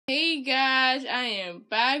Hey guys, I am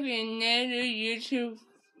back with another YouTube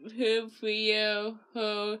video.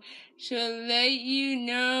 So let you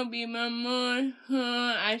know, be my mom.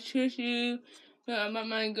 I told you about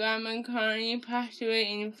my grandma Connie passed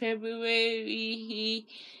away in February.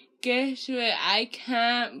 Guess what? I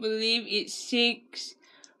can't believe it's 6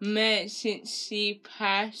 months since she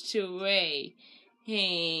passed away.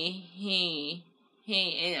 Hey,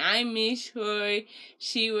 and I miss her.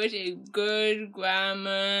 She was a good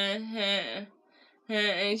grandma,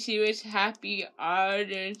 and she was happy all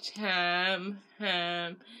the time.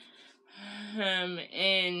 And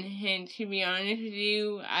to be honest with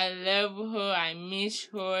you, I love her. I miss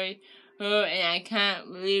her. And I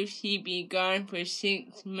can't believe she be gone for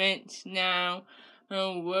 6 months now.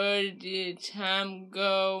 Where did the time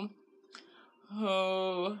go?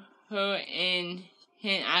 And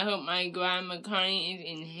I hope my grandma Connie is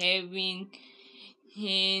in heaven.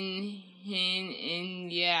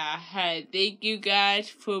 And yeah, thank you guys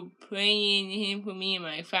for praying for me and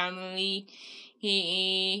my family.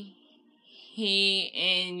 And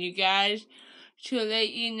you guys, to let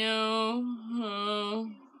you know,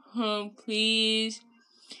 please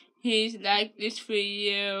like this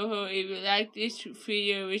video. If you like this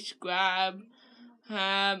video, subscribe.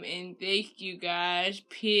 And thank you guys.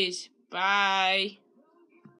 Peace. Bye.